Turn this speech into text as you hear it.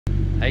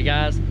Hey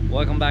guys,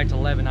 welcome back to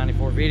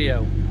 1194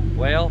 video.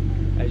 Well,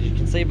 as you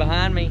can see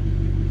behind me,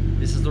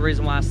 this is the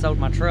reason why I sold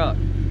my truck.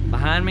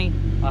 Behind me,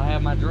 I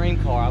have my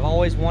dream car. I've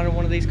always wanted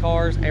one of these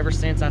cars ever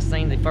since I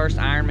seen the first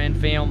Iron Man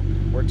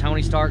film where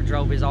Tony Stark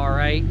drove his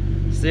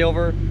R8,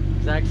 silver,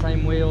 exact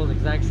same wheels,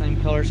 exact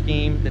same color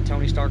scheme that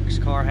Tony Stark's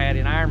car had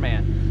in Iron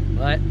Man.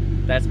 But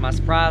that's my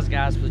surprise,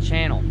 guys, for the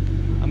channel.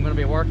 I'm going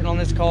to be working on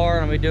this car,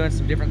 and I'm going to be doing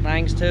some different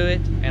things to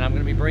it, and I'm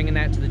going to be bringing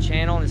that to the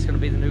channel, and it's going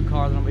to be the new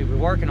car that I'm going to be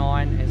working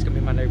on, and it's going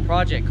to be my new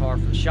project car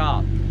for the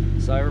shop.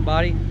 So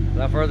everybody,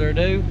 without further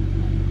ado,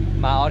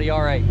 my Audi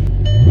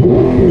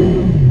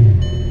R8.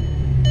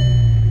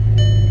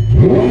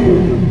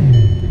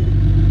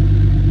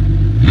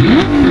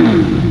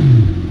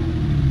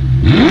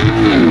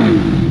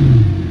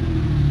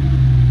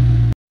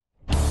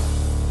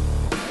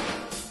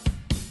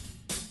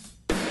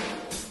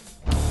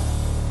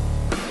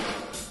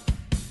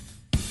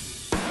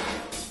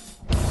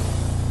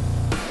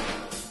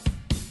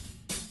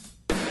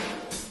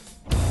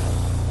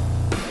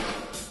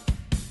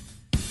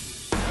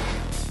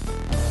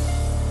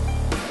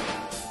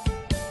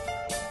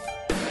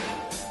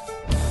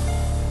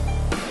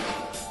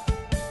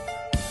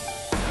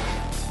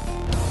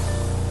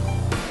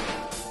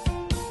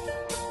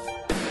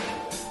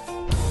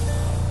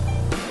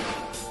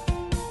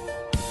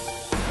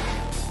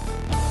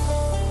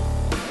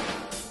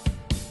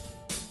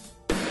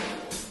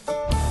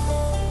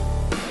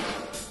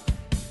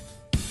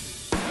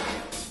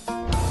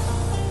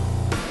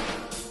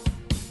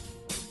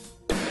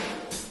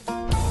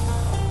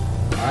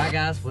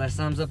 Alright guys, well that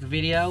sums up the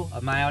video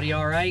of my Audi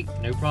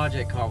R8, new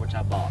project car which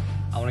I bought.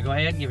 I want to go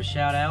ahead and give a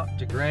shout out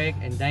to Greg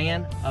and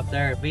Dan up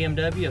there at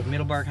BMW of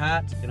Middleburg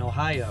Heights in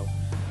Ohio.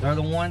 They're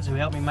the ones who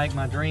helped me make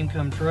my dream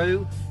come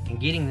true in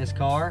getting this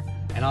car.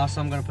 And also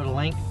I'm going to put a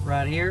link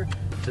right here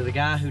to the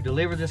guy who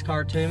delivered this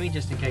car to me,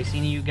 just in case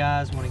any of you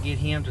guys want to get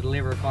him to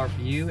deliver a car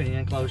for you in an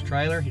enclosed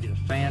trailer. He did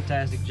a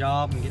fantastic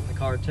job in getting the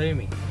car to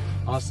me.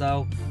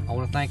 Also, I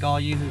want to thank all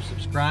you who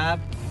subscribe.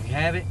 If you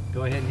haven't,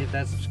 go ahead and hit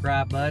that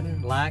subscribe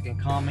button, like and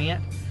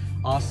comment.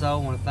 Also, I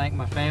want to thank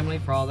my family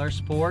for all their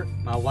support,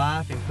 my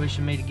wife in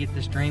pushing me to get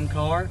this dream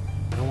car,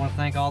 and I want to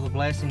thank all the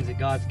blessings that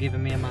God's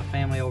given me and my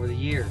family over the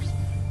years.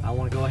 I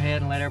want to go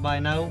ahead and let everybody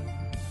know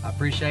I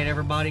appreciate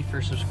everybody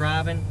for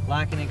subscribing,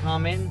 liking and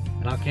commenting,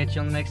 and I'll catch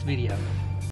you on the next video.